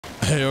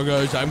Hey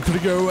guys, I'm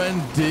Kurigo and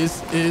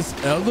this is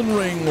Elden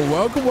Ring.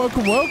 Welcome,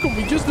 welcome, welcome.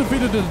 We just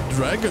defeated the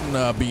dragon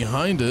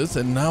behind us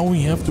and now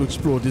we have to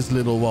explore this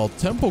little, well,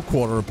 temple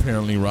quarter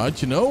apparently,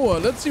 right? You know,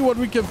 let's see what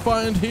we can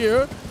find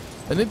here.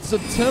 And it's a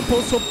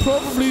temple, so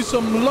probably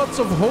some lots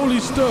of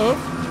holy stuff.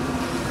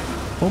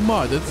 Oh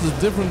my, that's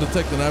a different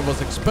attack than I was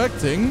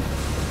expecting.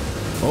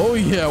 Oh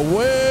yeah,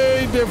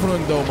 way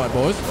different though, my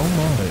boys. Oh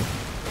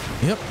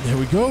my. Yep, here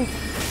we go.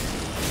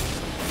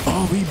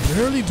 Oh, we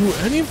barely do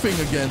anything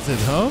against it,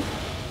 huh?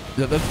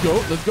 Yeah, let's go.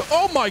 Let's go.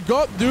 Oh my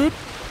god, dude.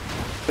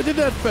 Where did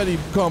that fatty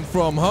come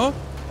from, huh?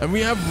 And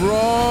we have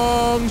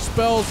wrong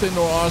spells in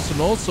our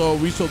arsenal, so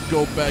we should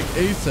go back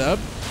ASAP.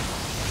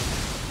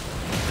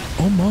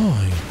 Oh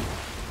my.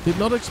 Did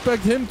not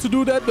expect him to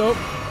do that, though.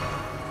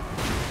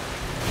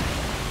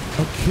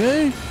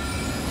 Okay.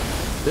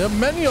 There are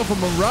many of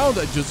them around,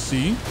 I just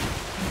see.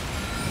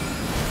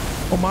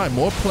 Oh my,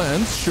 more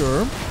plants,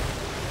 sure.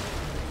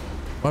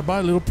 Bye-bye,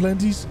 little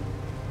planties.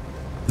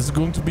 This is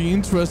going to be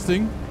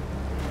interesting.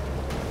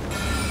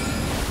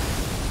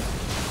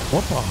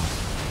 Whoppa.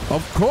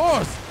 Of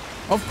course!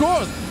 Of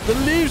course! The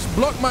leaves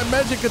block my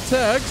magic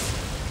attacks.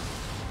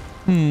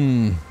 As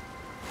you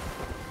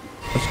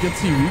can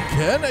see, we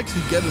can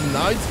actually get a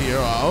knight here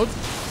out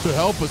to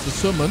help us to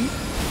summon.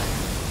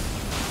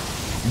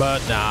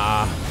 But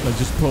nah, let's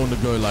just prone the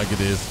guy like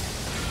it is.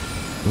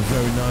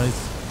 Very nice.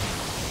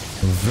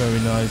 Very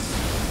nice.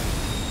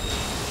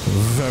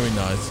 Very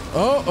nice.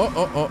 Oh, oh,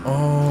 oh, oh,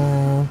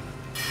 oh.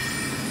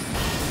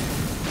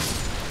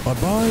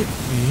 Bye-bye.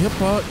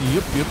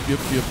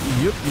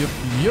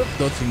 Yep.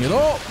 Dodging it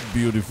all.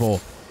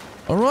 Beautiful.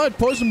 All right.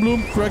 Poison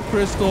Bloom, Crack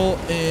Crystal,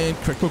 and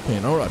Crack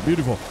Cocaine. All right.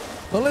 Beautiful.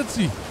 Now, let's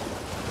see.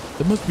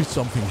 There must be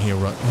something here,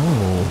 right?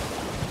 Oh.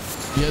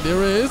 Yeah,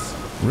 there is.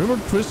 River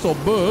Crystal,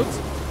 but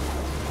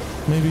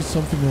maybe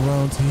something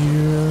around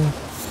here.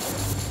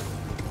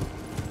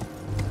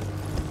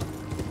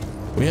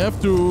 We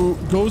have to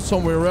go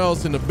somewhere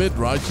else in a bit,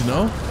 right, you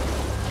know?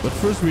 But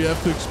first we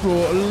have to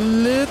explore a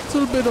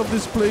little bit of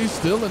this place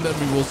still, and then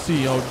we will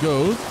see how it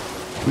goes.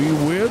 We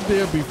were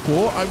there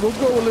before. I will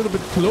go a little bit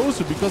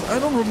closer because I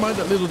don't remind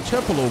that little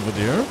chapel over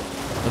there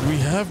that we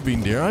have been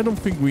there. I don't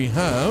think we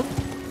have.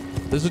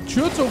 There's a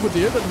church over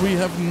there that we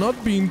have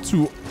not been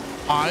to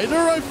either,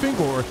 I think,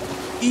 or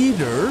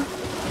either.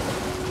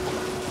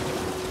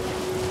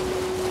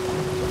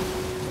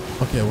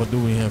 Okay, what do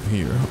we have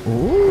here?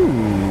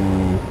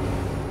 Ooh.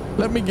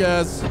 Let me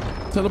guess.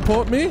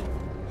 Teleport me?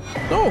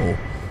 No.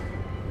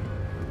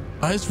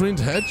 Ice Ringed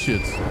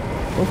Hatchet.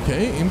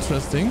 Okay,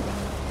 interesting.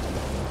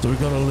 So we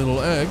got a little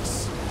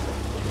axe.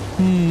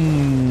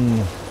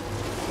 And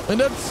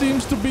that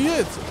seems to be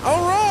it.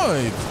 All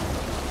right.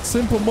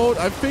 Simple mode.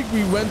 I think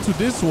we went to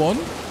this one.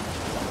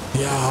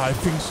 Yeah, I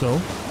think so.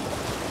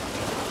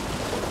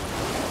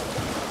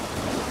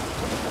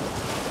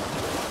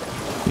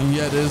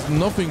 Yeah, there's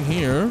nothing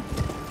here.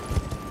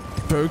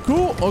 Very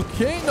cool.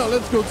 Okay, now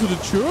let's go to the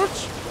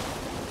church.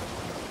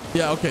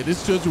 Yeah, okay,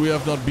 this church we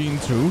have not been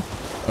to.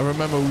 I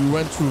remember we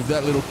went through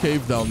that little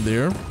cave down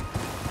there.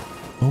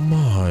 Oh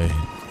my.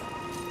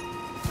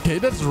 Okay,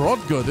 that's rot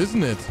good,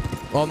 isn't it?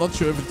 Well, I'm not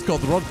sure if it's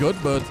called rot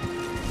good, but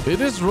it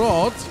is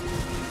rot.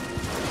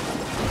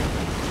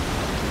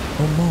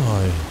 Oh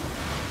my.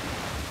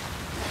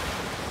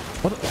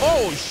 What?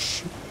 Oh,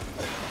 shh.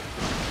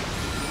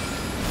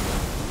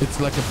 It's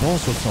like a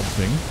boss or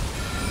something.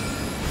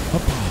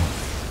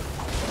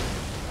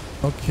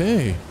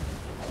 Okay.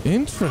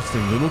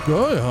 Interesting little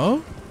guy, huh?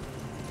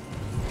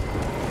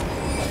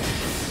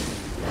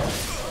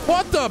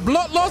 What the?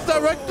 Blood loss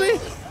directly?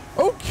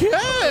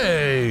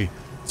 Okay.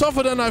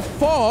 Tougher than I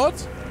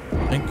thought.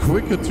 And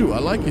quicker too. I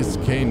like his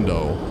cane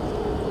though.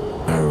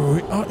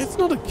 Oh, it's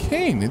not a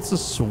cane. It's a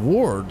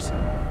sword.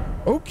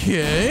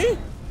 Okay.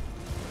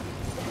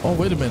 Oh,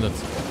 wait a minute.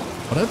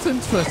 Oh, that's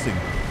interesting.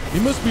 He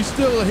must be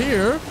still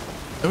here.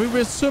 And we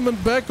were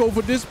summoned back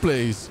over this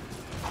place.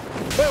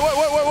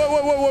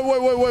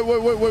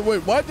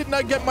 Wait. Why didn't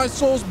I get my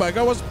souls back?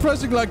 I was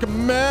pressing like a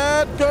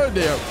mad guy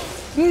there.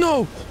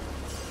 No.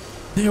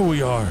 There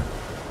we are.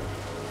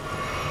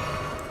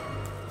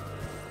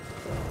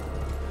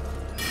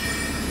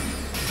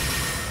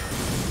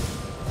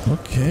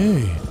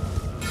 Okay.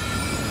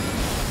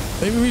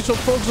 Maybe we should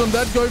focus on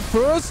that guy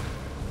first?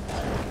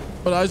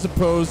 But I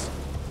suppose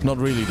not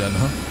really then,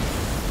 huh?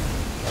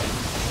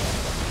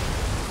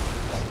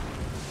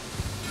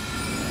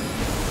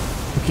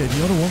 Okay,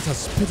 the other ones are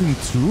spitting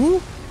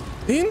too?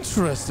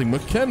 Interesting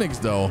mechanics,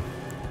 though.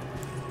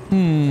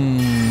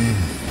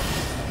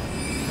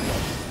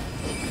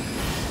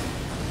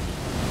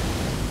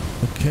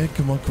 Okay,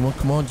 come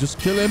on. Just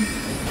kill him.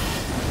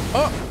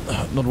 Oh,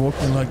 not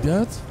working like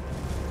that.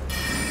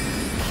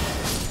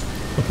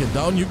 Okay,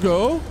 down you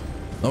go.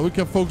 Now we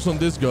can focus on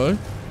this guy.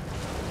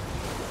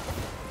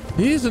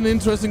 He's an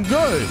interesting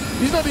guy.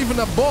 He's not even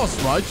a boss,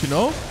 right, you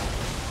know?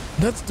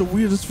 That's the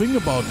weirdest thing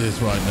about this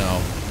right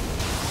now.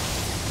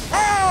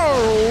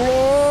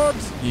 Oh, Lord!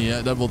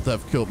 Yeah, that would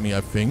have killed me,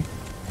 I think.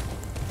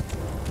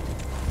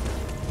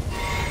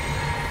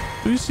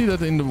 Do you see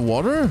that in the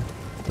water?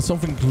 There's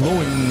something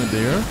glowing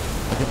there.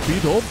 Like a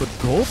beetle, but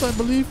gold, I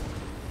believe.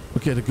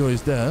 Okay, the guy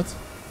is dead.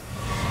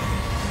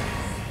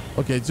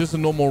 Okay, it's just a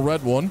normal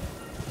red one.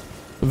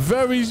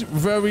 Very,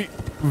 very,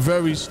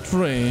 very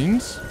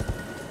strange.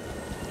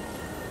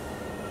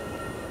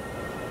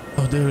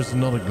 Oh, there is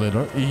another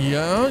glitter.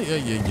 Yeah.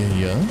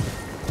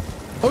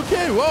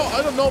 Okay, well,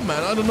 I don't know,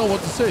 man. I don't know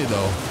what to say,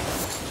 though.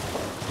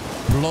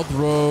 Blood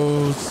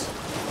rose.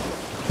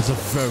 It's a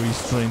very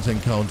strange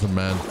encounter,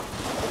 man.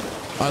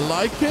 I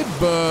like it,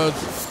 but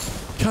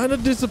kind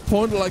of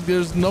disappointed like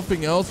there's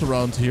nothing else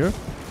around here.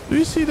 Do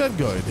you see that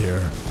guy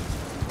there?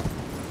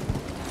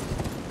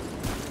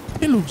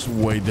 He looks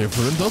way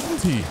different,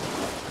 doesn't he?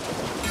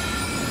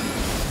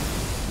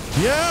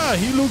 Yeah,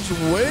 he looks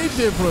way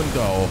different,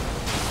 though.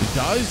 The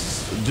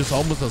guy's just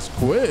almost as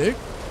quick.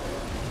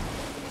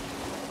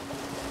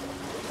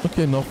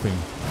 Okay, nothing.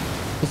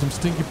 There's some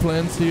stinky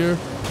plants here.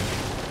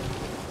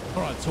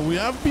 Alright, so we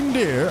have been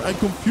there. I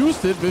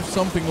confused it with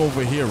something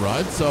over here,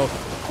 right? So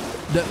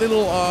that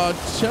little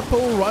chapel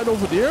right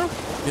over there,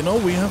 you know,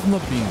 we have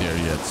not been there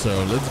yet.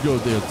 So let's go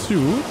there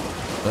too.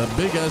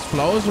 Big ass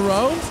flowers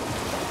around.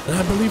 And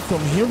I believe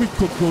from here we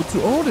could go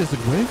to... Oh, there's a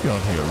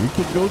graveyard here. We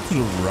could go to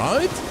the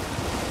right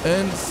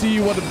and see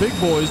what the big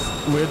boys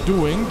were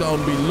doing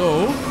down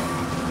below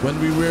when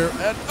we were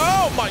at...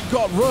 Oh my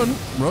god, run.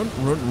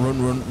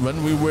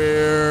 When we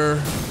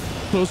were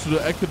close to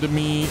the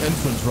academy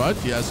entrance, right?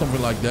 Yeah,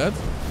 something like that.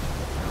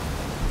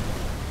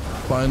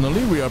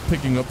 Finally, we are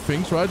picking up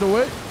things right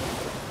away.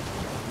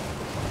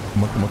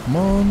 Come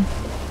on.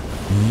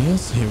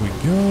 Yes, here we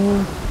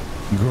go.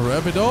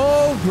 Grab it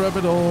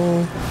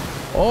all.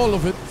 All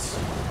of it.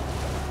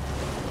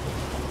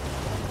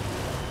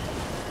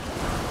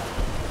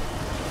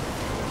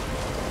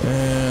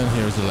 And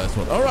here's the last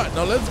one. All right,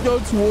 now let's go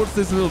towards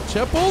this little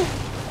chapel.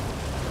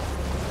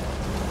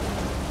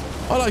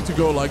 I like to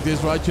go like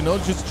this, right? You know,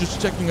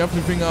 just checking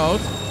everything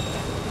out.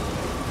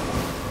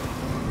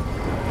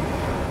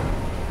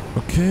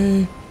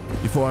 Okay.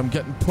 Before I'm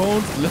getting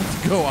pwned,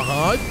 let's go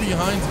hide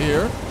behind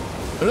here.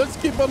 And let's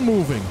keep on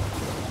moving.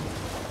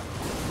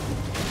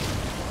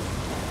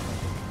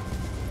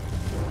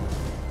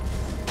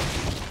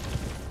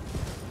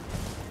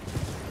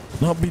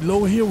 Now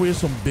below here we're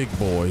some big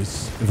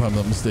boys, if I'm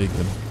not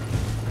mistaken.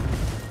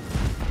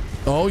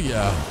 Oh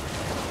yeah.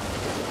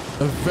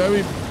 A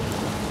very,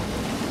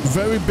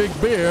 very big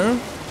bear.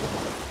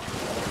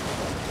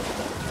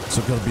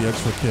 So gotta be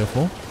extra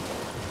careful.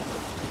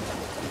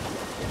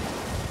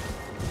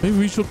 Maybe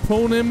we should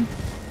pwn him.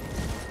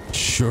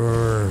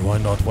 Sure, why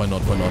not?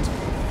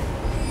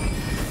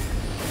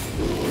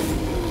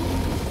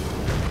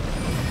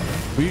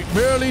 We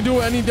barely do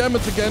any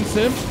damage against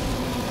him.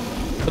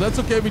 But that's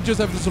okay, we just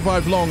have to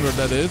survive longer,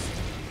 that is.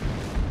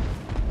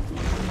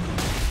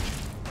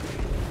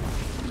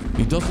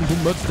 He doesn't do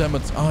much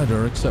damage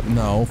either, except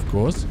now, of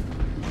course.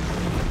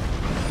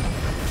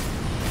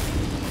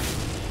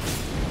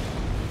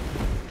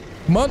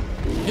 Come on.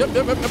 Yep.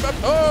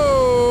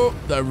 Oh!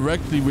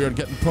 Directly we are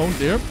getting pwned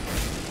there.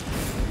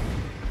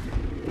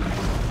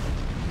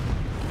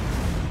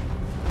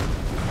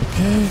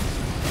 Okay.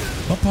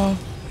 Papa.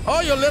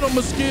 Oh, you little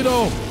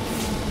mosquito!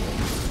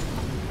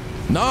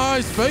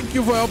 Nice, thank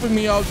you for helping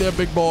me out there,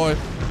 big boy.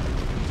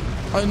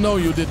 I know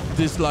you did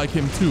dislike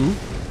him too.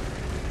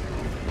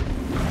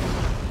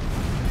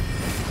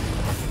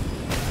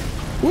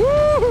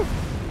 Woo!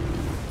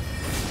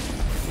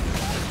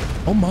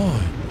 Oh my.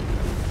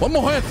 One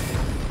more hit.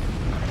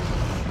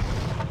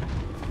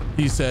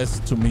 He says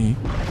to me,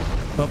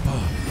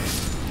 Papa.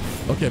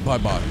 Okay,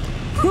 bye-bye.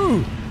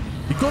 Whew.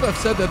 He could have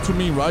said that to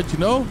me, right, you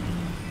know?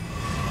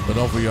 But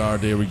off we are,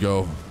 there we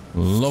go.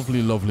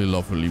 Lovely.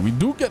 We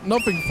do get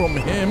nothing from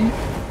him.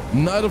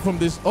 Neither from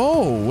this.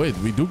 Oh, wait.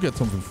 We do get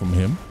something from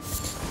him.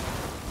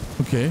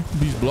 Okay.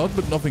 Beast blood,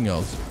 but nothing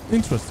else.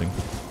 Interesting.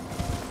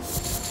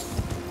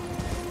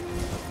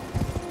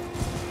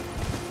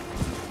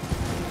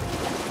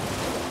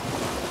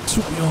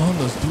 To be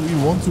honest, do we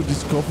want to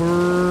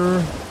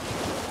discover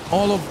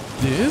all of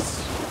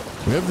this?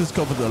 We have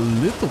discovered a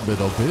little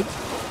bit of it.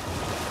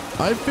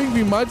 I think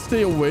we might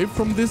stay away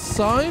from this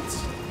side.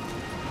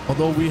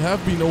 Although we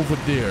have been over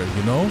there,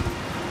 you know?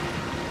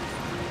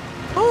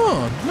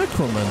 Oh,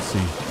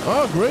 necromancy.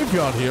 Oh,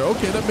 graveyard here.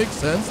 Okay, that makes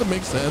sense.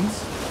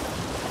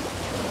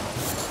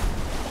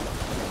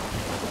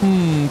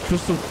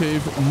 Crystal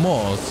cave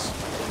moss.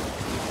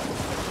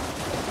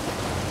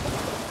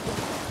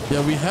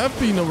 Yeah, we have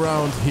been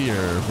around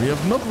here. We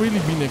have not really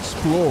been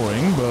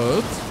exploring,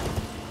 but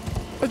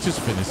let's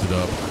just finish it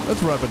up.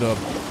 Let's wrap it up.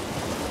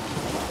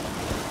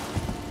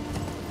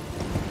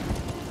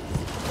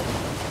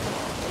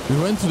 We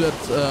went to that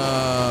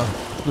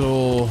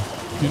little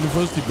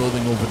university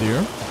building over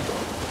there.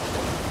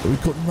 We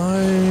could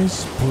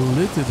nice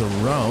split it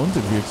around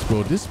if we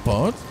explore this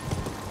part.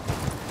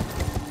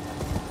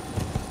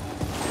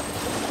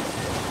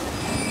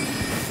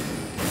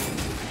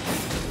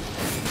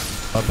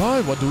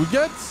 Bye-bye. What do we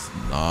get?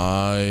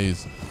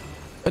 Nice.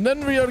 And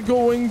then we are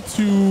going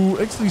to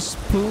actually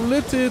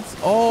split it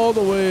all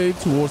the way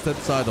towards that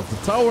side of the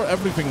tower.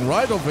 Everything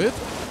right of it.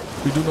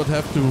 We do not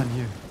have to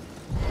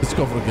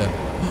discover again.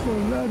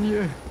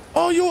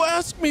 Oh, you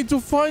asked me to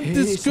find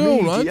this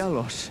girl, right?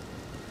 Dialos.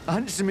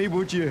 Answer me,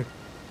 would you?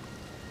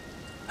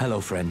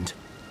 Hello, friend.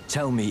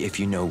 Tell me if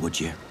you know, would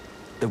you?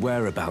 The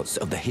whereabouts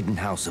of the hidden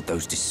house of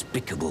those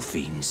despicable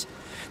fiends.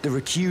 The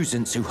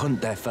recusants who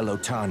hunt their fellow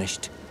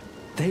tarnished.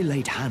 They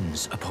laid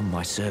hands upon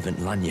my servant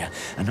Lanya,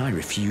 and I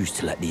refused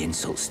to let the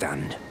insult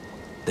stand.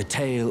 The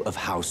tale of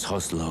House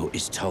Hoslo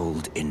is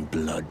told in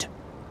blood.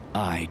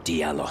 I,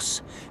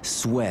 Dialos,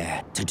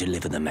 swear to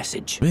deliver the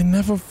message. We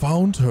never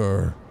found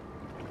her.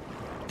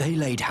 They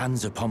laid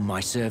hands upon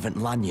my servant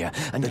Lanya,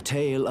 and the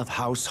tale of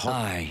House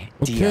I,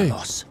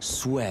 Dialos,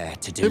 swear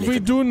to deliver. If we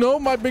do know,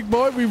 my big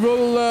boy, we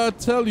will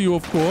tell you,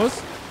 of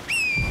course.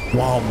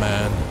 Wow,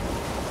 man.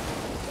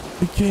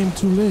 It came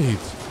too late.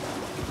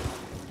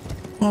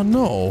 Oh,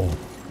 no.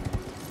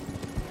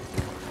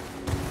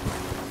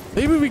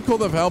 Maybe we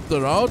could have helped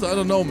her out. I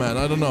don't know, man.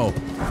 I don't know.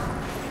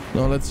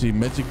 Now, let's see.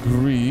 Magic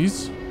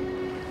grease.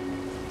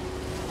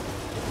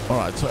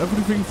 Alright, so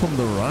everything from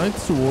the right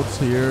towards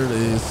here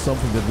is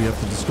something that we have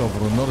to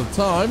discover another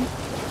time.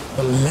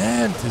 The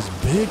land is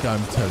big,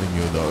 I'm telling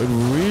you, though. It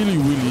really,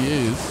 really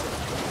is.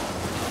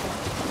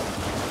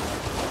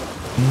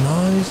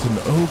 Nice and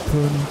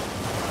open.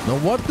 Now,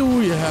 what do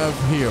we have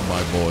here,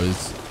 my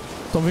boys?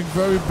 Something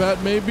very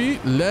bad, maybe?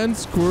 Land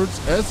squirts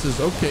S's.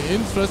 Okay,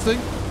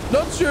 interesting.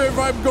 Not sure if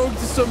I'm going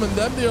to summon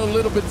them. They're a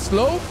little bit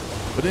slow.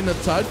 But in a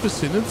tight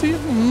vicinity,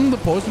 the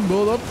poison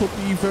buildup could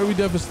be very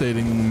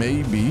devastating,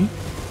 maybe.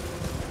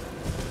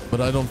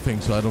 But I don't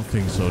think so. I don't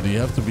think so. You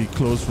have to be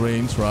close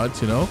range,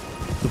 right? You know,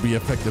 to be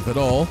effective at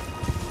all.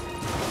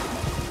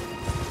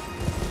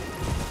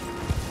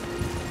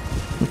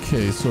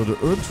 Okay, so the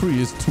earth tree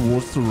is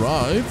towards the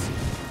right.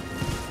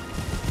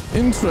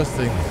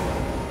 Interesting.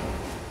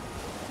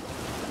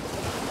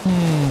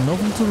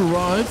 Nothing to the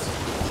right.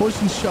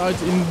 Poison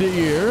shite in the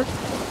air.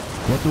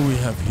 What do we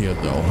have here,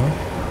 though,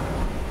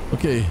 huh?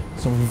 Okay,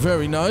 something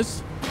very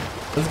nice.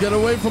 Let's get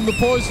away from the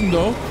poison,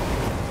 though.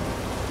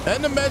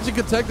 And the magic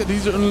attack that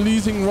he's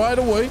unleashing right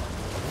away.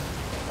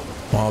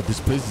 Wow, this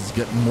place is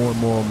getting more and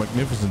more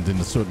magnificent in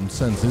a certain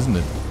sense, isn't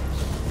it?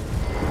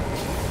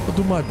 What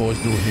do my boys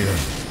do here?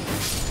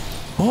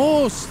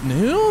 Oh,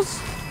 snails?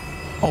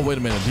 Oh, wait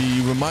a minute.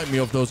 He remind me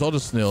of those other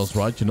snails,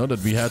 right? You know,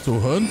 that we had to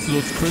hunt.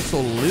 Those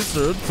crystal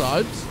lizard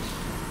types.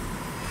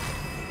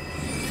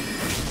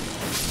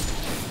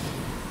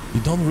 He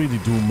don't really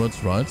do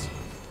much, right?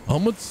 How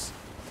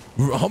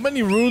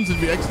many runes did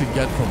we actually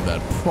get from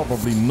that?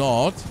 Probably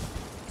not.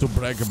 To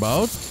brag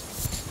about.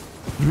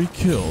 3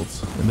 killed,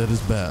 and that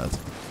is bad.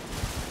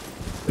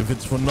 If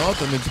it's for naught,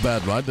 then it's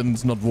bad, right? Then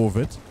it's not worth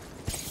it.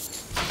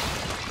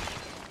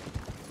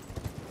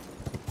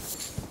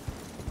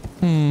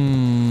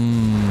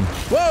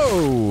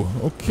 Whoa!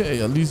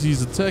 Okay, at least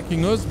he's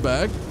attacking us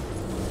back.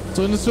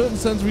 So in a certain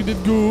sense, we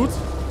did good.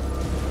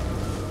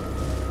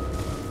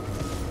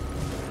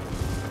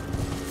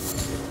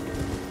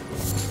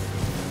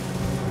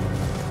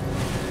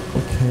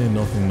 Okay,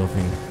 nothing.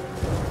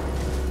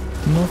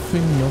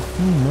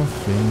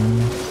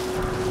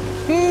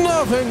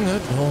 Nothing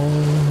at all.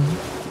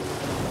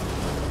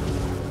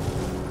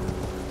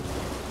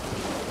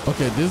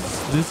 Okay,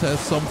 this has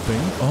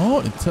something.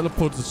 Oh, it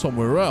teleported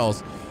somewhere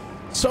else.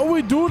 So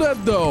we do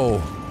that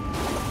though.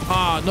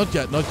 Not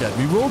yet.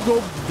 We will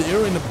go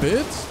there in a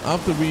bit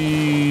after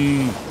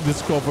we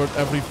discovered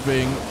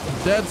everything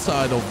that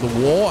side of the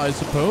wall, I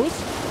suppose.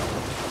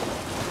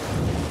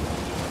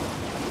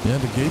 Yeah,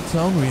 the gate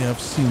town, we have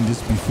seen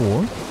this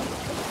before.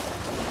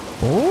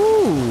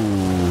 Oh,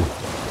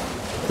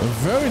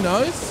 very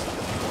nice.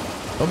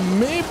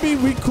 Maybe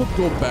we could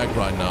go back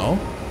right now.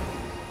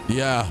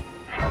 Yeah,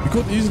 we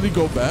could easily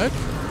go back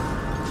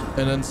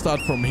and then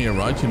start from here,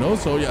 right? You know,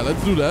 so yeah,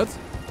 let's do that.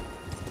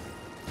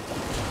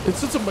 It's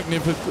such a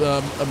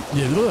magnificent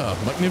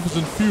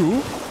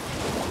view.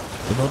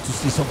 You know, to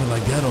see something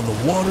like that on the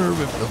water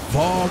with the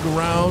fog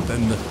around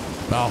and,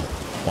 well,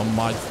 one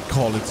might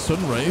call it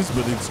sun rays,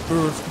 but it's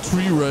earth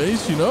tree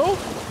rays, you know?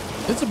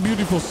 It's a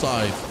beautiful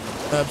sight.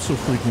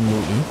 Absolutely.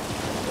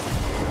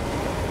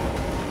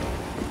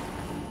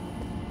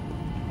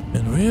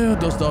 And where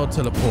does thou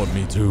teleport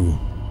me to?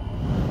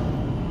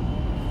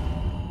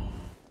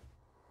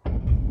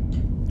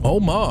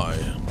 Oh my.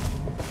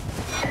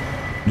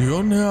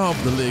 You're now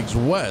of the lake's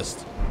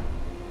west.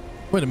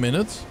 Wait a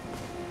minute.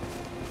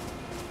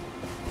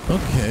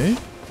 Okay.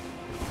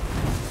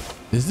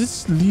 Is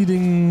this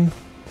leading...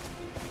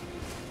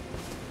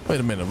 Wait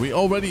a minute. We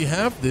already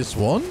have this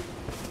one?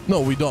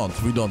 No, we don't.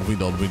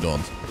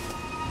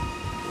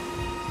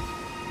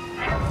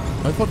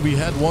 I thought we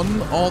had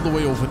one all the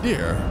way over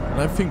there. And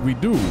I think we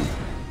do.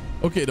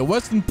 Okay, the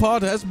western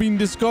part has been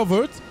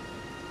discovered.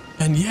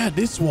 And yeah,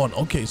 this one.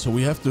 Okay, so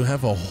we have to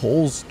have a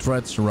whole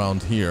stretch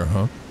around here,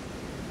 huh?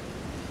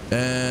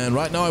 And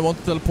right now I want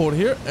to teleport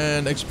here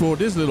and explore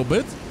this little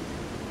bit.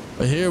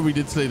 Here we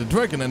did slay the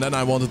dragon, and then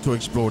I wanted to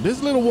explore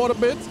this little water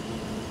bit.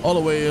 All the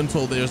way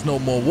until there's no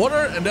more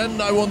water. And then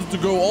I wanted to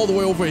go all the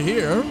way over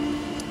here.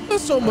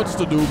 There's so much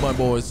to do, my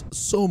boys.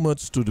 So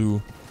much to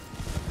do.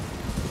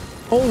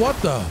 Oh, what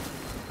the?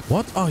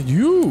 What are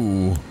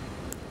you?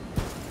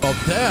 Oh,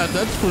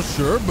 that's for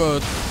sure,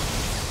 but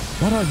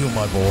what are you,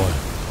 my boy?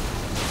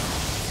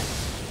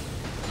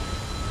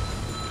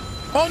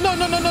 Oh, no,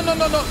 no, no, no, no,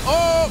 no, no.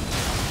 Oh!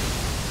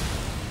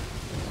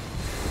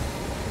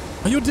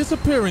 Are you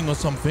disappearing or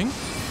something?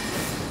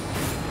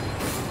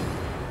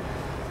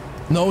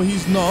 No,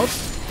 he's not.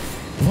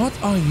 What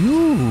are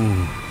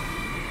you?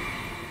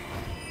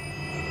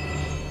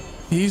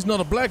 He's not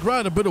a black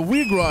rider, but a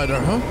wig rider,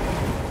 huh?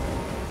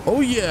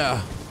 Oh,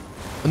 yeah.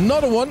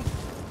 Another one.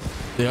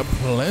 There are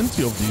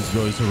plenty of these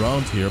guys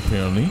around here,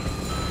 apparently.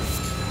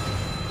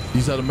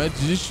 These are the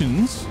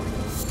magicians.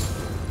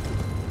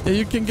 Yeah,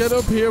 you can get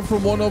up here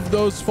from one of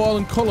those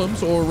fallen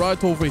columns or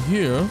right over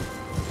here.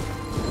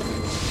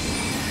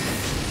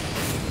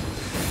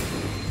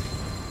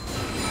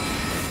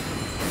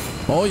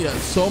 Oh, yeah.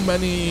 So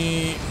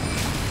many...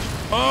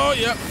 Oh,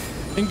 yeah.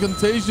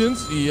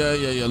 Incantations.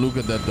 Yeah. Look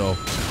at that, though.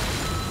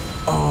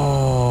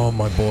 Oh,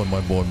 my boy,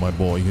 my boy, my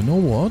boy. You know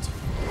what?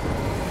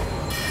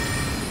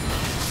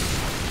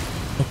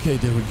 Okay,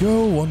 there we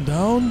go. One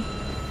down.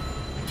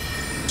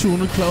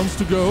 200 clowns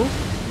to go.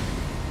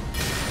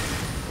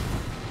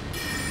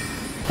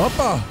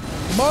 Hoppa!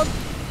 Come on!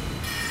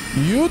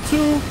 You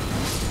two!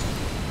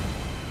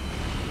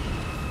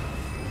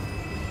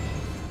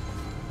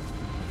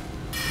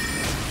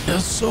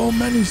 There's so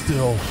many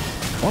still.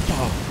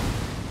 Hoppa!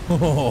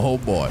 Oh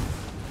boy.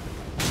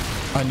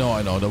 I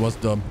know. That was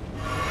dumb.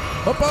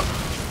 Hoppa!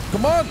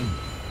 Come on!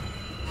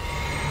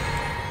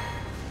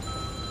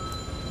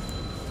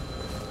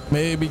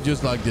 Maybe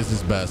just like this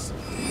is best.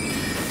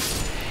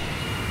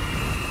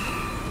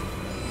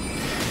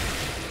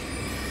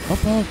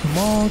 Hoppa!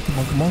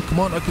 Come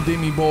on,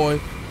 Academy boy.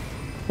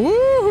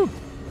 Woo!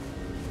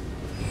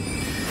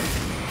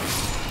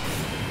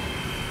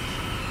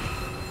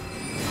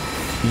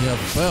 We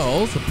have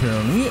bells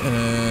apparently,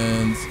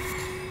 and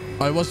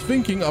I was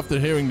thinking after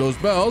hearing those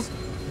bells,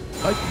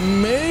 like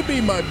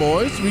maybe my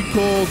boys, we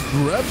could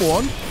grab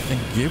one and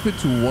give it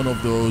to one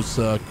of those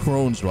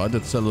crones, right?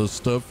 That sell us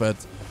stuff at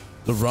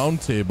the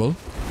round table.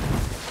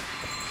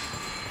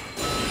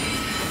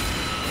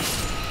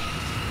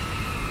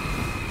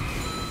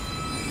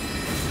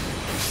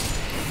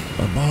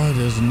 Bye-bye,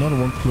 there's another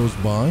one close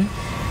by.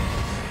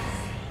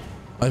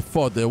 I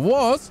thought there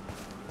was.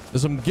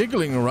 There's some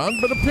giggling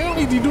around, but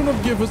apparently they do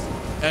not give us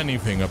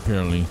anything,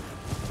 apparently.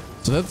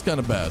 So that's kind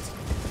of bad.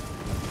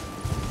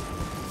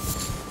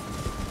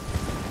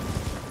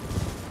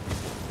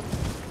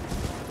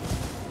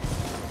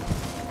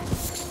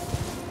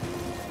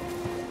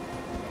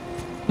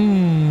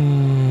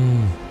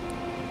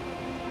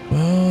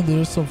 Well,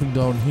 there's something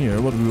down here,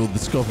 what we will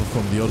discover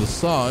from the other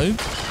side.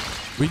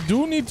 We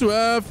do need to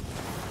have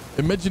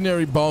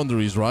imaginary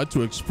boundaries, right?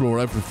 To explore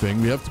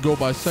everything. We have to go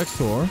by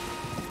sector.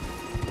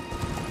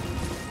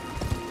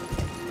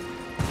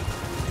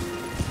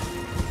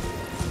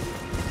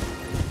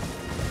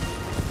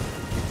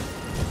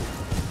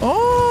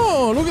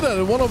 Oh, look at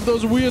that. One of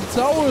those weird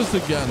towers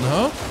again,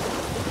 huh?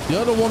 The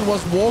other one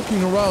was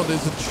walking around.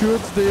 There's a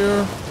church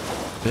there.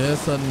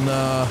 There's a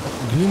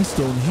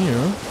greenstone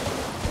here.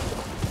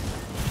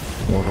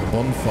 Or a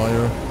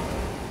bonfire.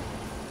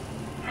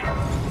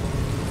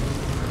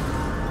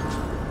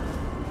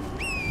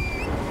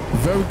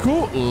 Very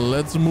cool.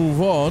 Let's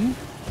move on.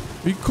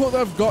 We could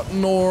have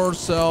gotten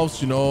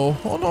ourselves, you know...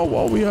 Oh no,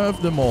 well, we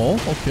have them all.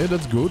 Okay,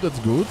 that's good, that's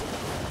good.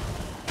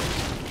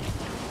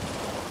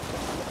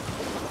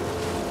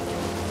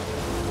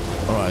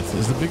 Alright,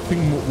 is the big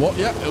thing... What?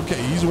 Yeah,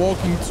 okay, he's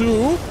walking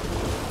too.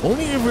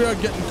 Only if we are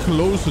getting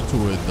closer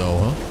to it, though,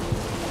 huh?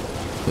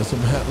 There's some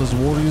headless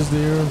warriors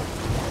there.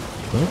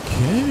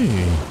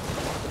 Okay.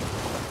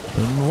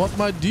 And what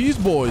might these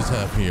boys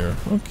have here?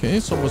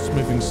 Okay, some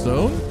smithing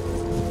stone.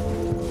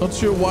 Not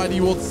sure why they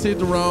would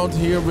sit around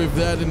here with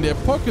that in their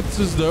pockets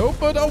though,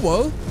 but oh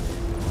well.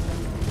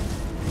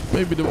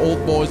 Maybe the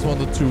old boys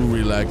wanted to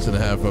relax and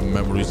have a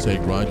memory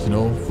sake, right? You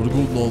know, for the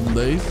good olden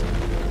days.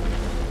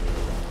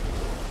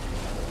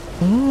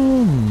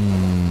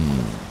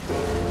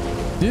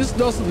 This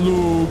doesn't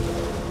look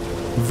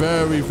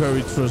very,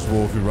 very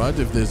trustworthy, right?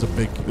 If there's a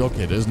big...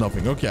 Okay, there's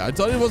nothing. Okay, I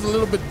thought it was a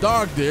little bit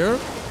dark there.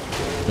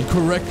 And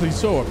correctly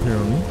so,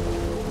 apparently.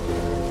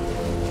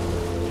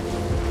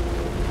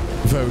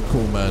 Very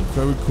cool, man.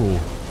 Very cool.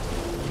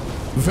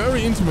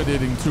 Very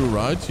intimidating too,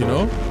 right? You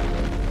know?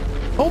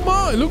 Oh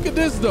my, look at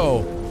this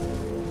though.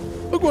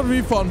 Look what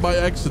we found by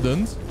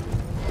accident.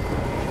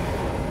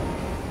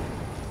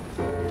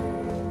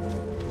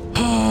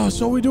 Ah,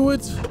 shall we do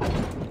it?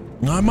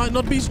 I might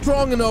not be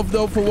strong enough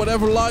though for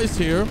whatever lies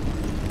here.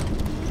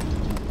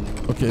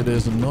 Okay,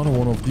 there's another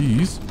one of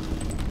these.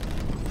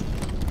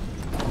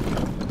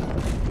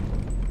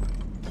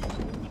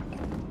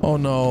 Oh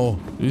no.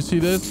 Do you see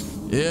this?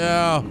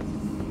 Yeah.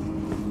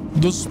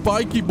 The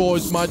spiky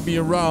boys might be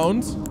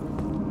around.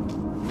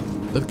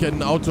 That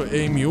can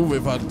auto-aim you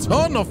with a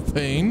ton of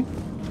pain.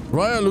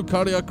 Raya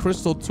Lucaria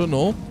Crystal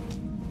Tunnel.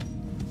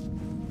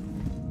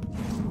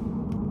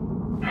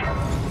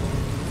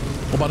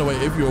 Oh by the way,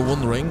 if you're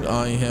wondering,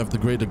 I have the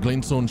greater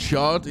glintstone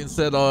shard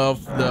instead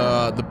of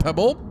the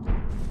pebble,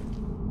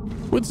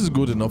 which is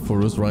good enough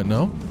for us right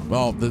now.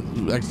 Well,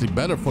 actually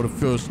better for the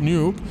first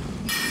nuke.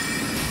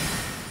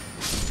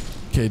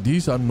 Okay,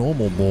 these are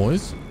normal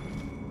boys.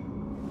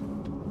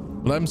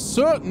 But I'm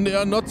certain there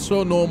are not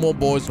so normal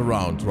boys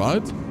around,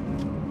 right?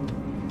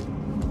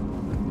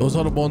 Those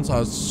other ones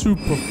are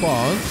super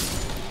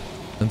fast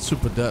and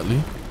super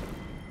deadly.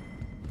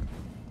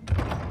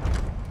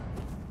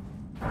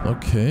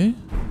 Okay.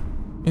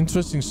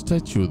 Interesting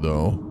statue,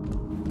 though.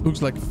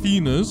 Looks like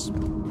Venus,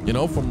 you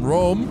know, from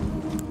Rome.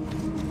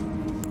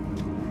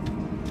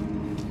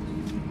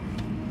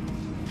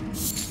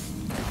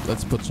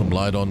 Let's put some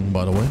light on,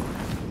 by the way.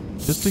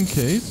 Just in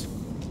case.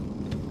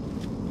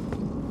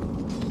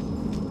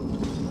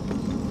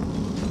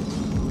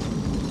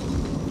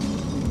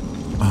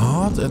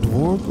 Hard at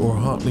work or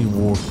hardly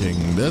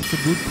working? That's a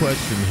good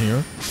question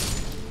here.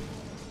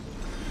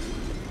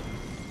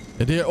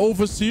 And they're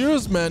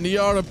overseers, man. They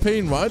are a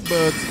pain, right?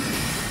 But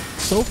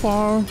so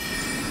far,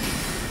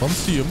 don't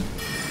see them.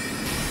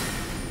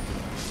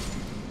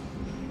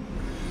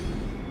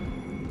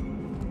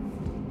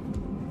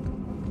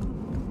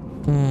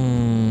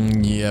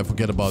 Yeah,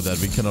 forget about that.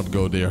 We cannot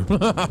go there.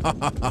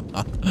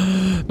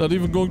 Not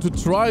even going to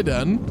try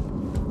then.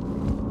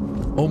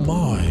 Oh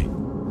my.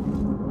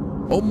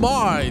 Oh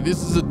my,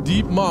 this is a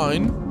deep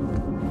mine.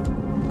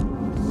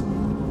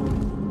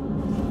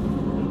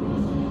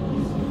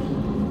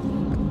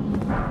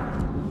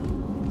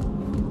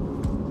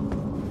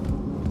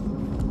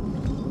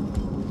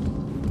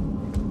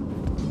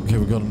 Okay,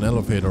 we got an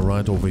elevator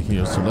right over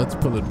here, so let's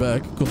pull it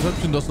back.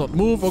 Construction does not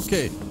move.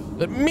 Okay,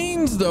 that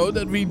means though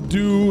that we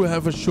do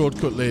have a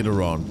shortcut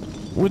later on,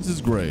 which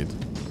is great.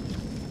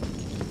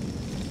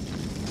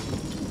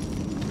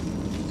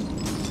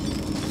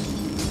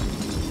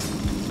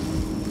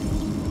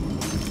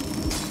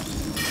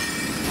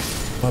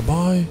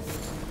 Bye-bye.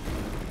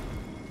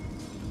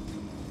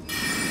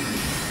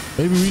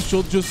 Maybe we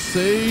should just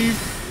save.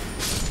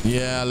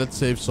 Yeah, let's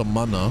save some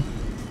mana.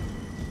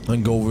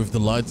 And go with the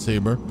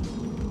lightsaber.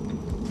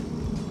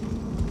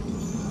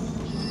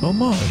 Oh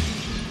my.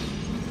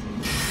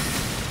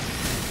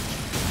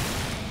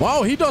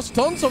 Wow, he does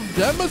tons of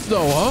damage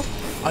though, huh?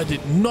 I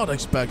did not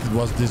expect it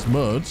was this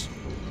much.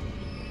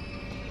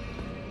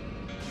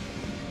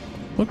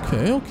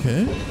 Okay,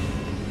 okay.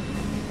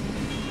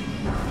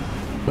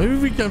 Maybe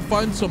we can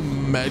find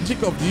some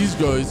magic of these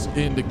guys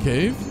in the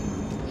cave.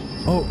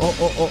 Oh.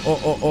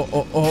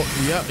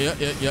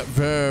 Yeah.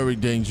 Very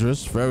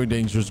dangerous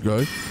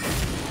guy.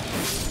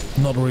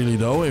 Not really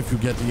though, if you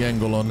get the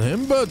angle on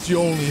him, but you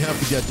only have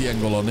to get the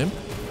angle on him.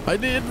 I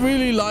did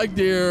really like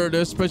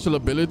their special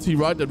ability,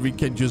 right? That we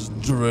can just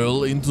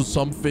drill into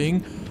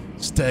something,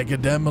 stagger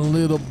them a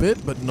little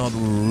bit, but not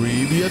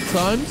really at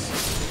times.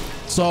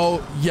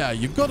 So yeah,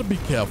 you gotta be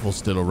careful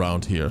still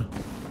around here.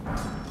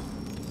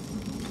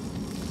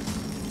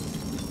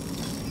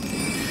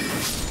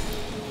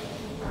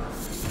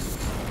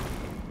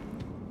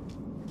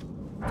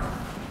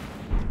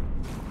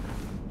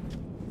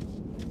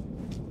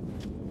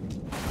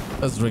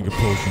 Let's drink a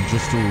potion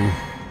just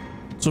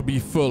to be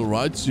full,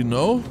 right? You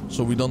know?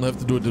 So we don't have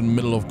to do it in the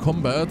middle of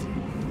combat.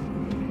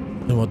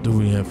 And what do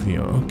we have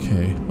here?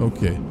 Okay,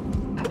 okay.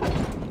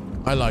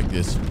 I like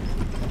this.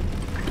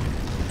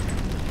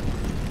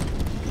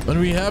 And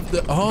we have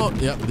the... Oh,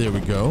 yeah, there we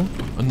go.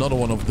 Another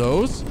one of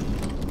those.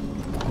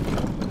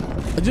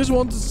 I just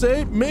want to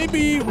say,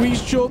 maybe we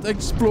should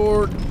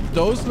explore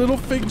those little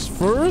things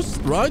first,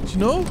 right? You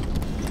know?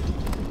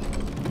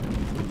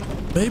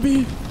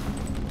 Maybe...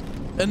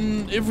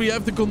 And if we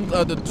have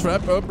the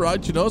trap up,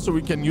 right, you know, so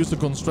we can use the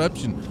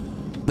construction,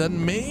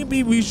 then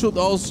maybe we should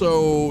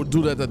also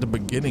do that at the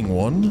beginning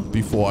one,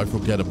 before I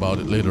forget about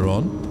it later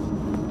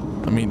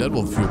on. I mean, that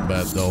will feel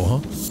bad though,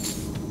 huh?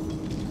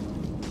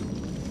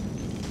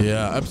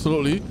 Yeah,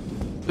 absolutely.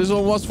 This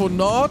one was for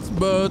naught,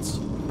 but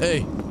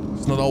hey,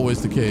 it's not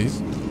always the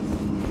case.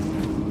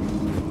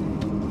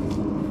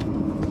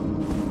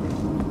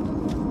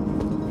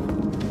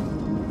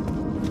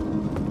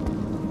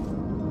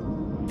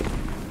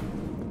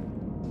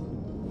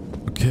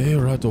 Okay,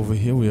 right over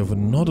here we have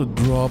another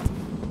drop.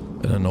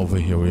 And then over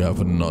here we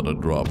have another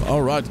drop.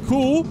 Alright,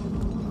 cool.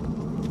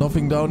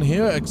 Nothing down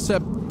here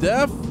except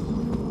death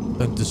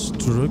and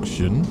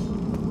destruction.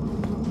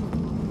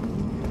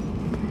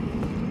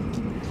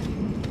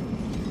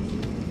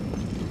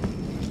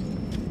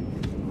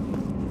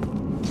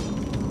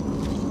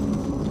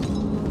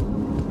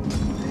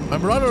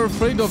 I'm rather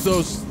afraid of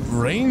those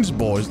range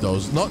boys,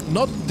 those.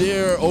 Not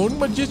their own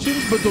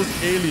magicians, but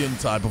those alien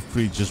type of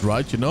creatures,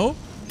 right? You know?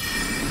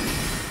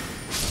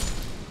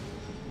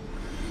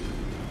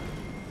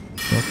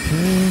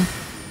 Okay,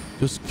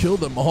 just kill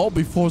them all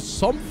before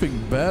something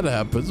bad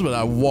happens when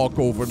I walk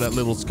over that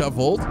little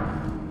scaffold.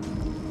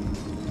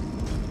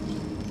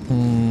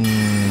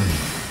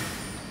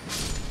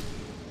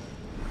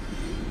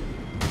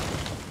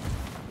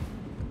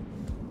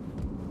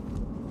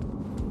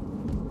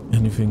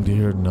 Anything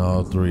here?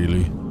 Not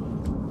really.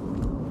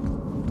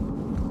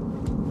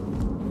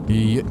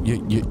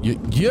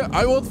 Yeah,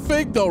 I would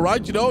think though,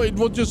 right? You know, it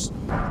would just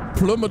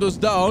plummet us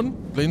down.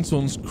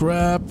 Glintstone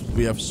scrap.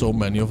 We have so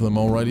many of them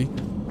already.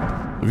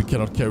 We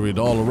cannot carry it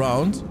all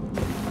around.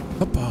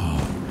 Hoppa.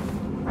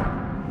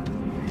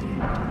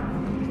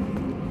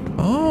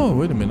 Oh,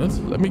 wait a minute.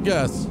 Let me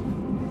guess.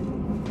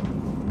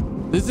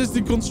 This is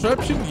the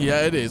construction?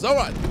 Yeah, it is. All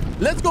right.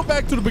 Let's go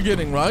back to the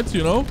beginning, right?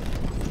 You know?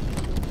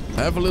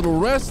 Have a little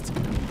rest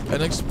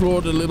and explore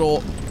the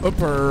little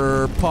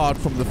upper part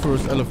from the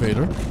first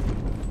elevator.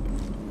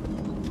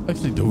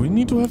 Actually, do we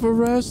need to have a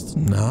rest?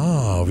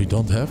 No, we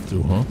don't have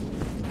to, huh?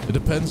 It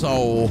depends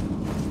how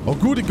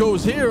good it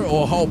goes here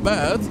or how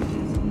bad.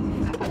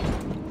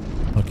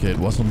 Okay, it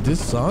was on this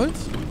side.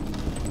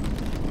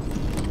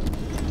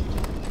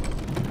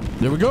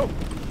 There we go.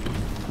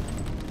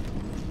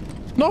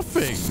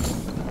 Nothing.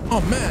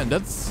 Oh man,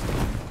 that's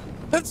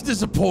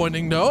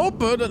disappointing though.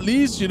 But at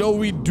least, you know,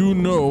 we do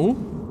know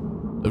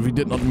that we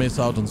did not miss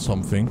out on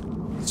something.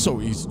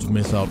 So easy to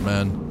miss out,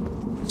 man.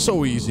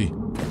 So easy.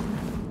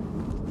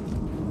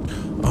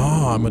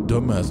 Oh, I'm a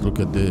dumbass. Look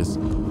at this.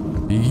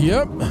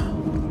 Yep.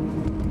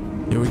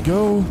 Here we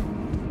go.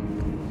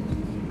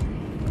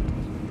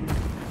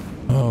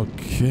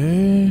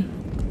 Okay.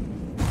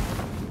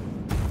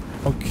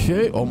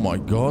 Okay. Oh my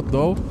god,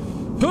 though.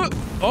 Huh.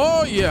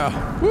 Oh yeah.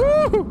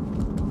 Woo!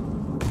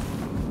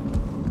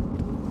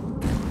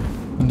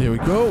 And there we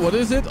go. What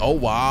is it? Oh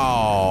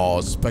wow.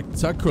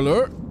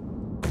 Spectacular.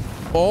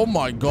 Oh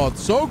my god.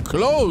 So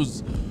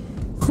close.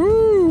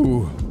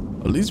 Whew.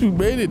 At least we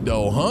made it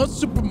though, huh?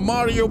 Super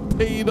Mario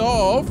paid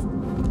off.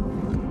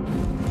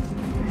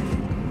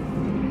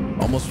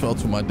 Almost fell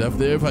to my death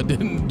there if I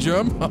didn't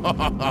jump.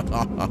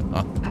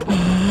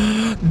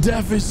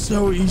 Death is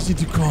so easy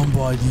to come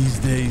by these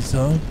days,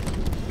 huh?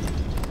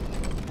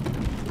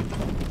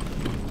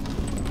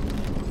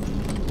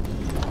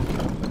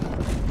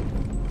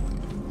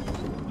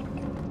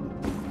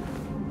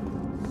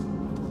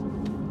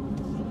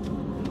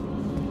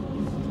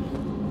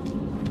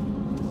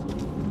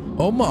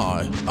 Oh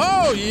my.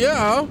 Oh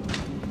yeah.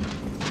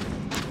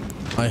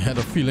 I had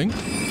a feeling.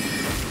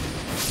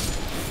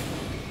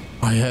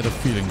 I had a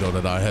feeling though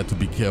that I had to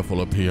be careful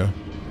up here.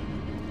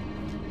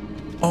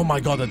 Oh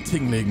my god, that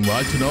tingling,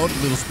 right? You know, the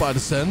little spider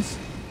sense.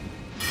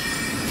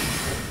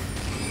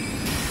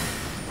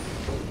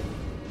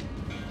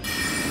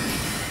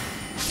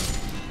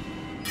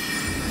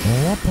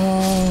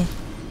 Whoppa.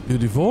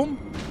 Beautiful.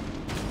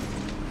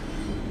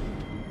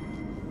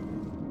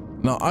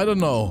 Now, I don't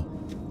know.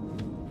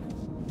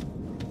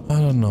 I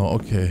don't know.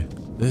 Okay.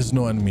 There's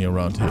no enemy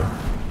around here.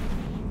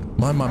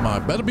 My.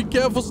 Better be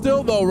careful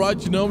still though,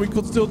 right? You know, we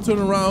could still turn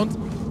around.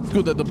 It's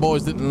good that the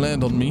boys didn't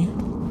land on me.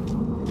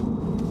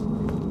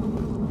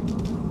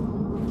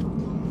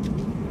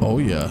 Oh,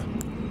 yeah.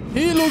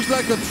 He looks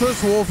like a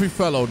trustworthy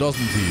fellow,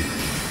 doesn't he?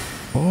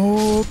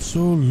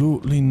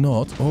 Absolutely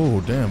not.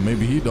 Oh, damn.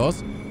 Maybe he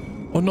does.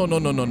 Oh, no.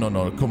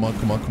 Come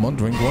on.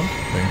 Drink one.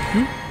 Thank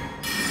you.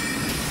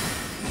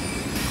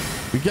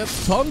 We get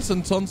tons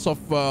and tons of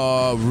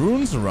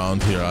runes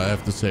around here, I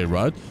have to say,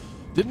 right?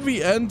 Didn't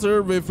we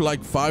enter with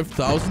like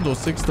 5,000 or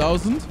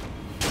 6,000?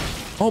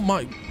 Oh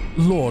my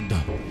lord.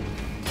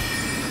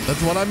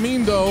 That's what I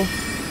mean, though.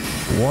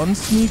 One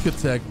sneak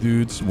attack,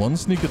 dudes. One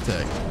sneak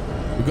attack.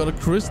 We got a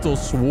crystal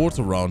sword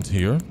around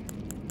here.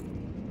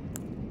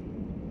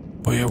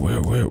 Where?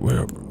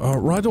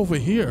 Right over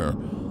here.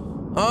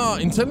 Ah,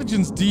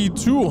 intelligence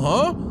D2,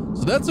 huh?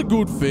 So that's a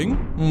good thing.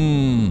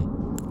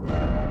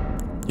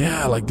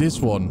 Yeah, like this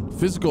one.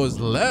 Physical is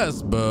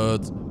less, but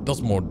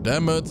does more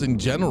damage in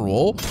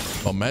general.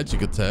 Or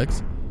magic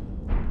attacks.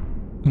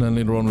 And then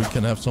later on we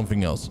can have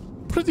something else.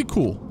 Pretty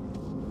cool.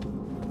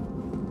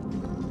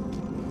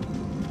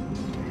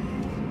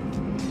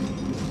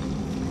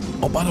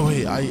 Oh, by the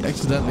way, I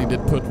accidentally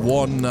did put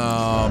one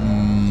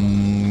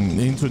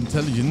into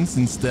intelligence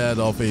instead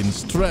of in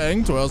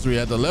strength, or else we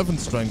had 11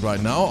 strength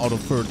right now out of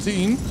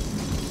 13.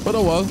 But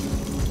oh well.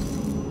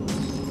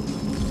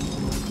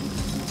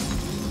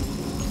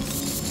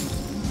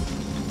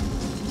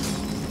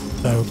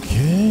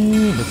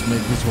 Okay, let's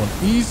make this one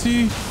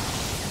easy.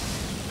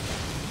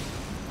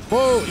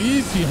 Whoa,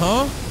 easy,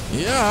 huh?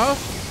 Yeah,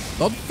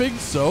 don't think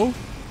so.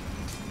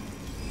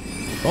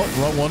 Oh,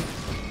 wrong one.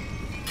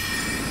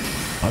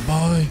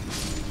 Bye-bye.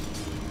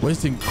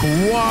 Wasting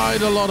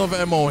quite a lot of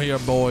ammo here,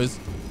 boys.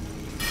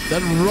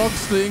 That rock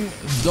sling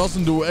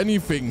doesn't do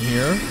anything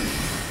here.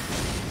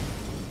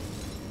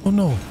 Oh,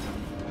 no.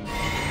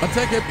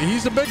 Attack him.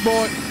 He's a big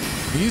boy.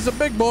 He's a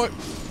big boy.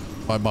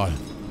 Bye-bye.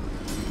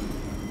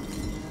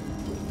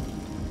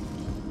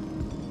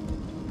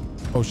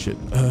 Oh, shit.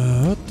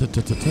 Here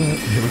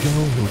we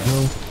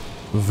go.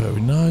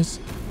 Very nice.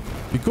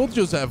 We could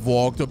just have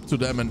walked up to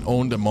them and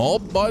owned them all,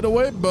 by the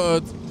way,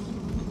 but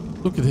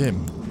look at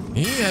him.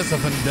 He has a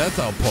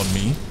vendetta upon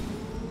me.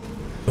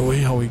 The way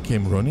how he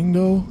came running,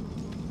 though.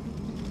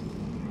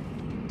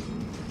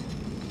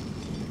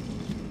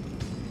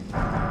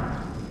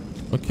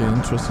 Okay,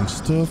 interesting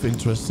stuff.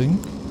 Interesting.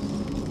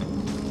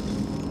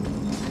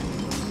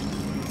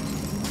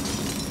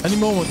 Any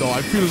moment, though,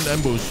 I feel an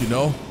ambush, you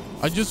know?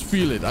 I just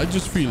feel it. I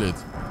just feel it.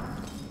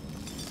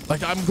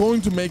 Like I'm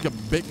going to make a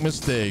big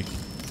mistake.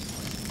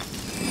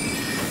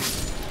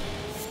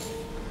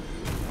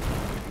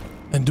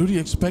 And do they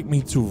expect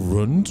me to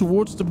run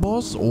towards the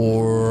boss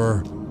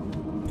or...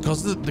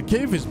 Because the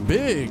cave is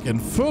big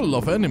and full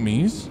of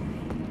enemies.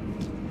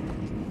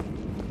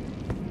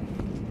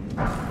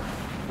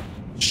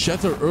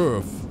 Shatter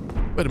Earth.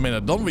 Wait a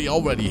minute, don't we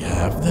already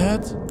have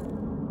that?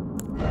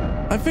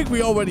 I think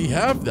we already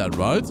have that,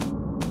 right?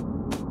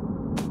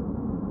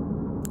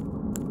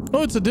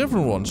 No, it's a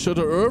different one.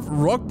 Shatter Earth,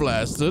 Rock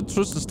Blaster.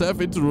 Thrust the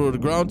staff into the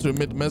ground to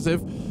emit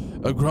massive...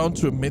 a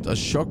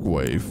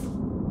shockwave.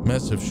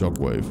 Massive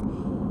shockwave.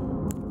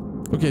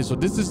 Okay, so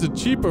this is the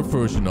cheaper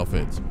version of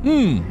it.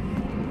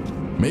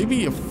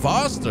 Maybe a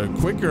faster,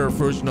 quicker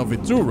version of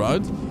it too,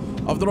 right?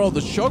 After all,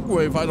 the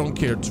shockwave I don't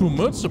care too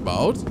much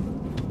about.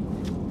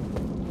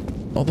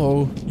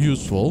 Although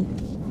useful.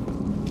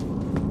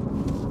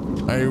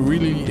 I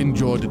really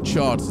enjoy the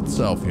charge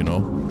itself, you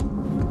know.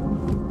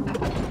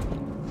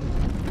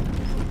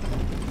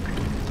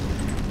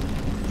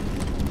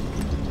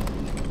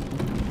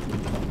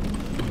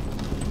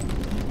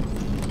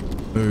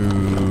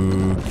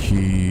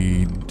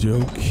 Okie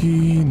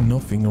dokie.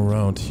 Nothing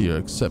around here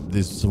except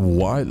this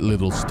white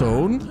little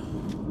stone.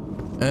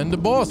 And the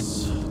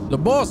boss. The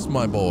boss,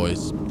 my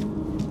boys.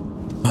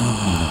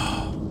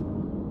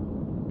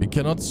 We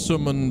cannot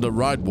summon the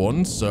right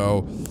one,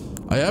 so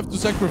I have to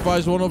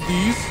sacrifice one of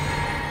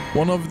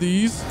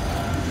these.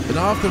 And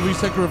after we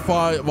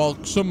sacrifice, well,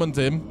 summoned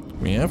him,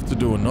 we have to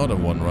do another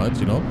one, right?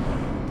 You know?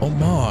 Oh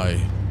my.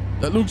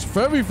 That looks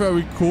very,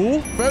 very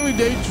cool. Very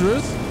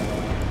dangerous.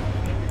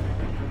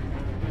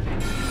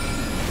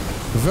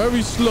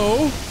 Very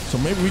slow. So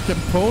maybe we can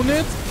prone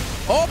it.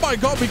 Oh my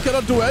god, we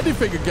cannot do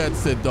anything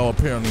against it though,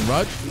 apparently,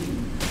 right?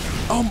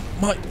 Oh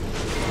my.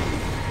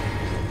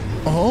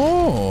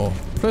 Oh,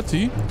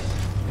 pretty.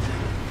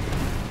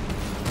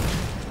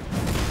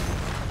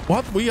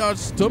 What? We are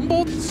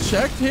stumbled?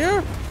 Checked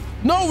here?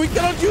 No, we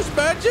cannot use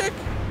magic?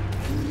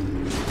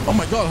 Oh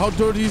my god, how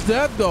dirty is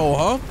that though,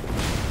 huh?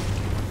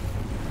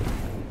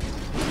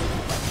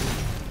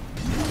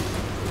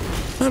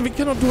 Man, we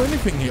cannot do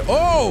anything here.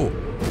 Oh!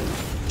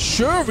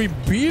 Sure, we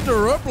beat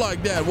her up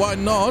like that. Why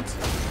not?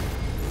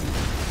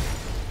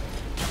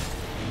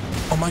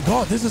 Oh my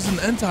god, this is an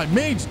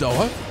anti-mage though,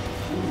 huh?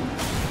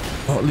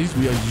 Well, at least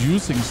we are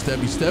using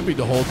stabby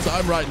the whole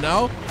time right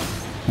now.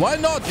 Why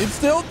not? It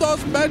still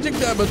does magic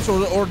damage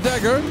or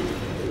dagger.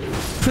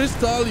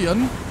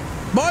 Crystalian.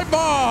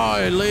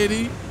 Bye-bye,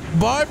 lady.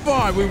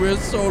 Bye-bye. We were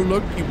so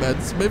lucky,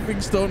 man.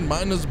 Smithing stone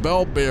minus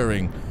bell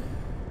bearing.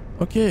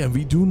 Okay, and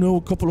we do know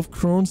a couple of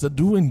crones that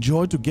do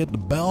enjoy to get the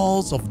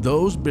bells of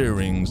those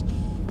bearings.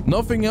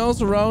 Nothing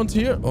else around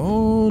here?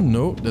 Oh,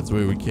 no. That's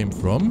where we came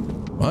from.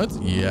 What?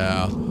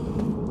 Yeah.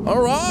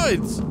 All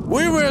right.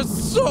 We were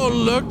so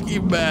lucky,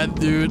 man,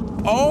 dude.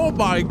 Oh,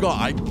 my God.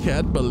 I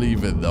can't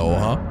believe it, though,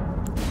 huh?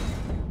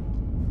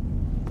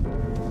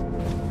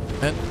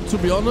 And to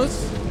be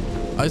honest,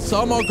 I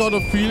somehow got a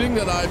feeling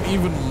that I'm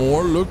even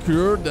more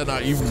luckier than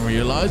I even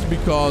realized,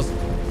 because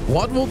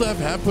what would have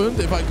happened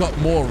if I got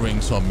more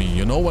rings on me?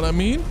 You know what I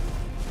mean?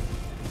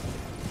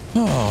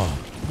 Ah,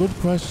 good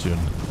question.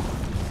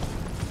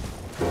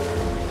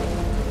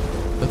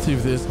 Let's see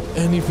if there's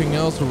anything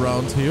else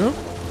around here.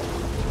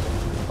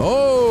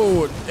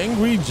 Oh, an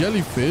angry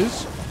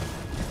jellyfish.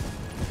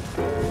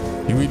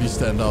 He really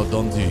stand out,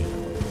 don't he?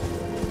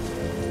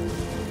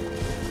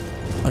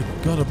 I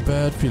got a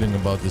bad feeling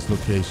about this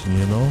location,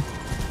 you know?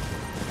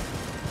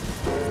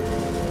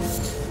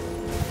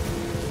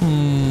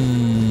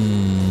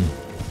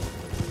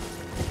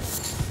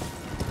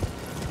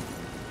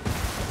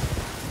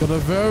 Got a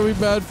very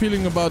bad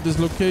feeling about this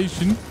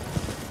location.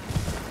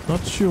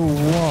 Not sure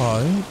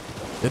why.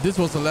 Yeah, this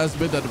was the last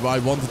bit that I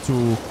wanted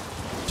to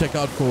check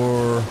out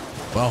for,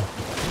 well,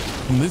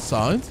 from this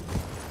side.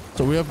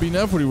 So we have been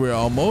everywhere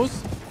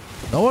almost.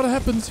 Now what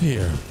happens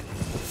here?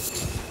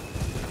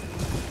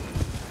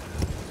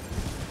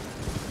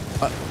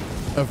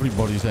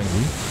 Everybody's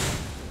angry.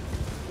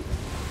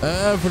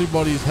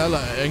 Everybody's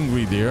hella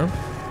angry there.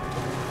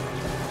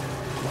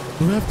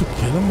 Do we have to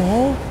kill them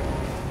all?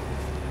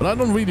 But I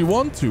don't really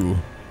want to.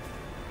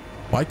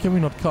 Why can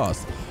we not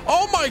cast?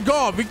 Oh my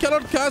god, we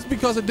cannot cast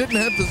because it didn't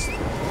have this.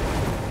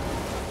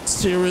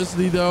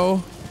 Seriously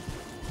though?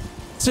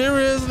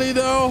 Seriously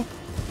though?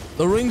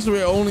 The rings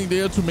were only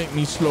there to make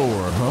me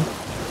slower, huh?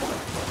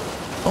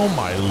 Oh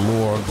my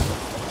lord.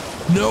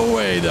 No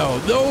way though,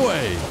 no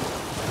way.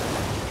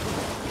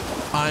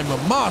 I'm a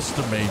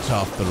master mage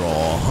after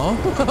all, huh?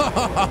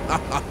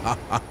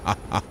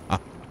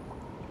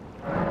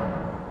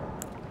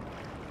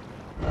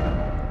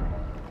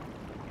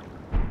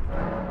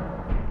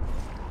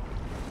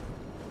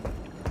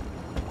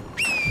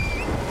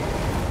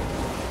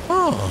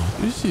 Oh,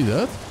 do you see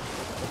that?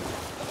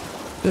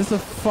 There's a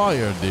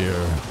fire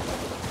there.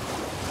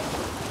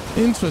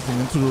 Interesting.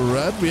 And to the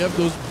right, we have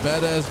those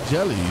badass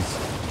jellies.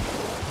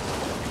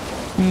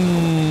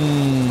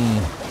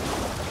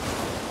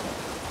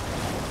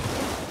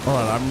 All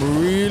right,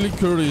 I'm really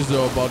curious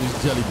though about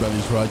these jelly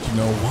bellies, right? You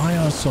know, why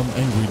are some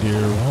angry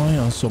there? Why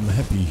are some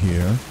happy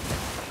here?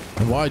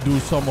 And why do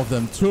some of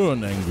them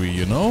turn angry,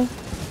 you know?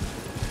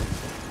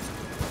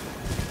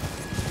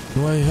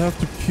 Do I have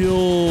to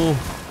kill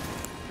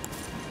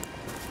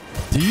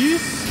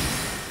these?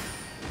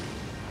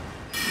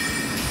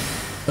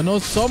 I know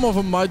some of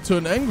them might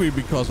turn angry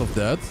because of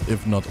that,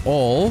 if not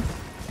all.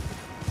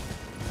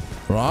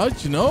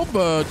 Right, you know,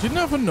 but you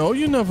never know,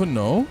 you never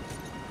know.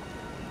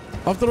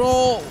 After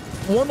all,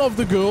 one of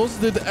the girls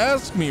did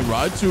ask me,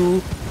 right,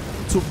 to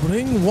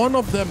bring one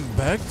of them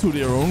back to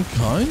their own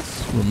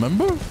kinds,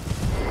 remember?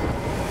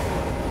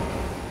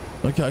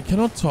 Okay, I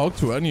cannot talk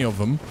to any of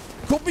them.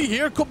 Could be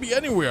here, could be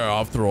anywhere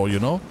after all, you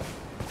know?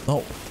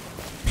 Now,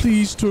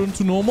 please turn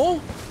to normal.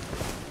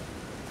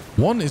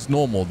 One is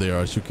normal there,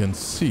 as you can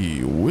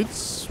see,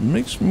 which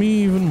makes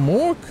me even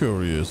more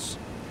curious.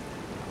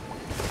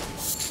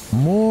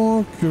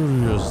 More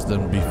curious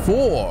than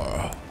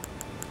before.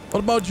 What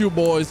about you,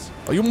 boys?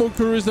 Are you more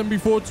curious than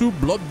before too?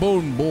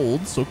 Bloodbone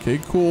bolts. Okay,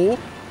 cool.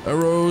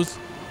 Arrows.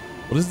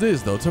 What is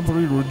this, though?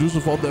 Temporary reduce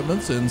fall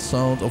damage and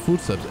sound of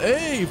footsteps.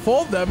 Hey,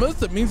 fall damage.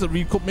 That means that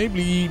we could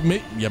maybe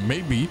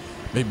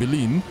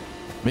lean.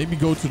 Maybe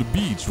go to the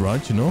beach,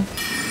 right? You know?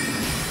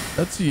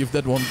 Let's see if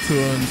that one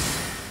turns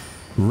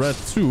red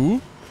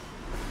too.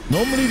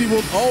 Normally they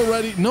would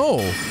already... No.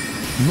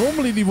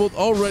 Normally they would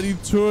already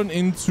turn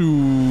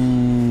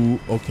into...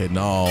 Okay,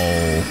 now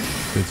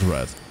it's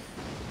red.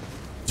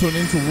 Turn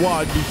into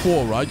white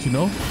before, right? You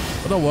know?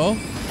 But oh well.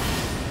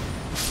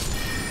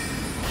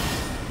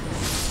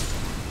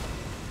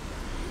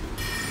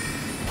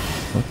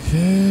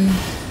 Okay.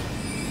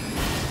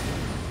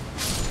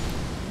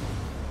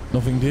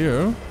 Nothing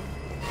there.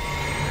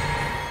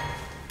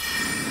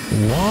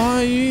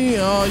 Why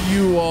are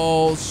you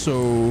all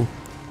so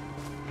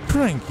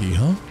cranky,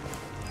 huh?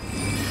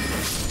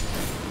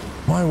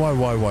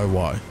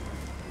 Why?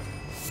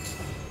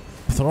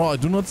 After all, I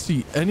do not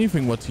see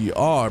anything what you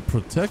are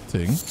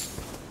protecting.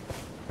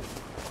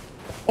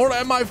 Or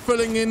am I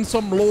filling in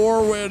some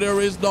lore where there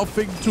is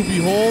nothing to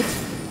behold?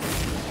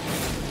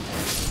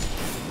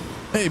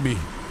 Maybe.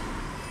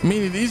 I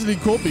mean, it easily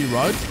could be,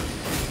 right?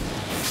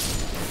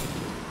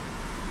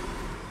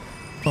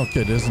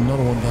 Okay, there's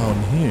another one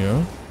down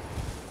here.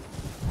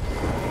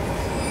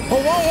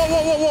 Oh,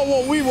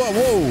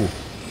 whoa.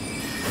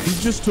 He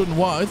just turned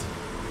white.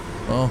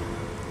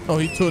 Oh,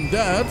 he turned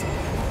dead.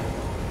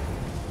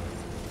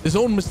 His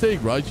own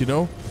mistake, right? You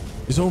know?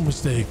 His own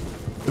mistake.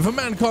 If a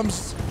man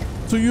comes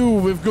to you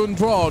with gun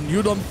drawn,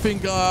 you don't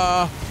think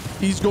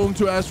he's going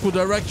to ask for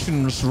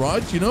directions,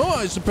 right? You know,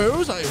 I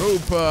suppose. I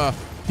hope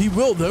he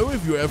will, though,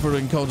 if you ever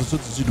encounter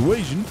such a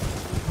situation.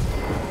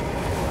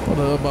 What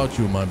about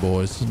you, my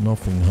boys?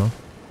 Nothing, huh?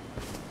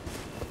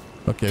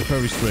 Okay,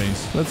 very strange.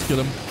 Let's kill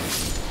him.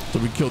 So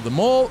we killed them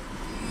all.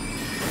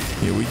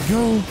 Here we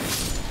go.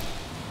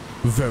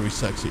 Very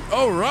sexy.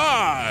 All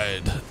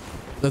right.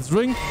 Let's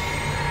drink.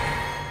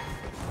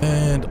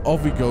 And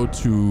off we go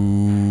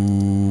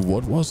to...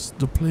 What was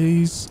the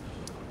place?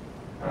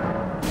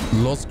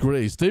 Lost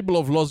Grace. Table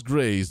of Lost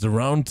Grace. The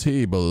round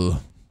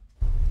table.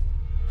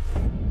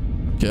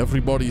 Okay,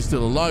 everybody is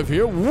still alive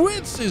here,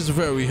 which is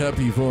very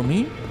happy for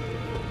me.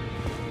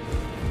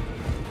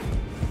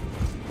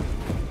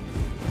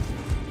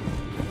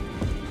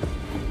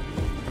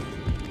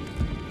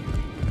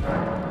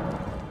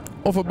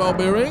 Offer bell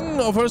bearing.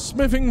 Offer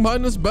smithing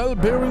minus bell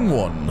bearing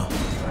 1.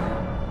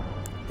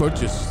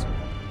 Purchase.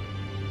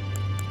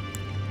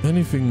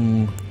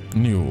 Anything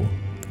new?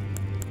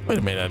 Wait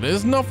a minute.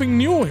 There's nothing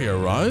new here,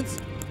 right?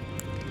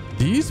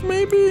 These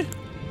maybe?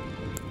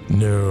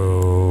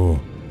 No.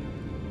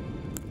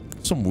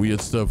 Some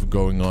weird stuff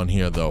going on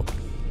here though.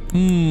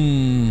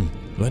 When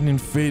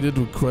invaded,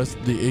 request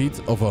the aid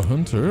of a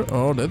hunter.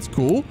 Oh, that's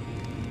cool.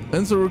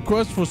 Answer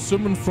request for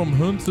summon from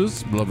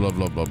hunters. Blah, blah,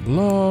 blah, blah,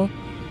 blah.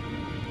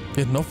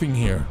 Yeah, nothing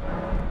here.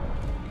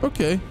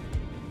 Okay.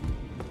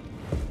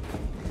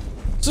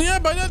 So yeah,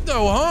 by that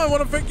though, huh? I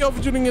want to thank you all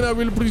for tuning in. I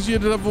really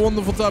appreciate it. Have a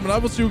wonderful time. And I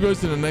will see you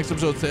guys in the next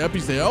episode. Stay happy,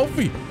 stay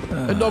healthy.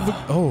 And don't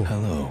forget... Oh.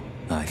 Hello.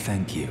 I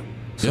thank you.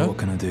 So yeah? What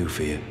can I do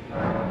for you?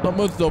 Not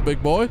much though,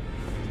 big boy.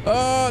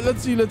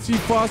 Let's see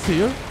fast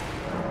here.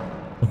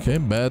 Okay,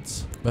 bad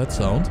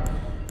sound.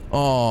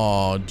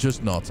 Oh,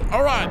 just not.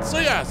 All right, so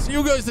yeah, see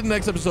you guys in the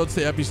next episode.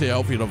 Stay happy, stay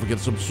healthy. Don't forget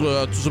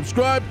to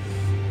subscribe.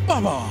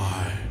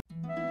 Bye-bye.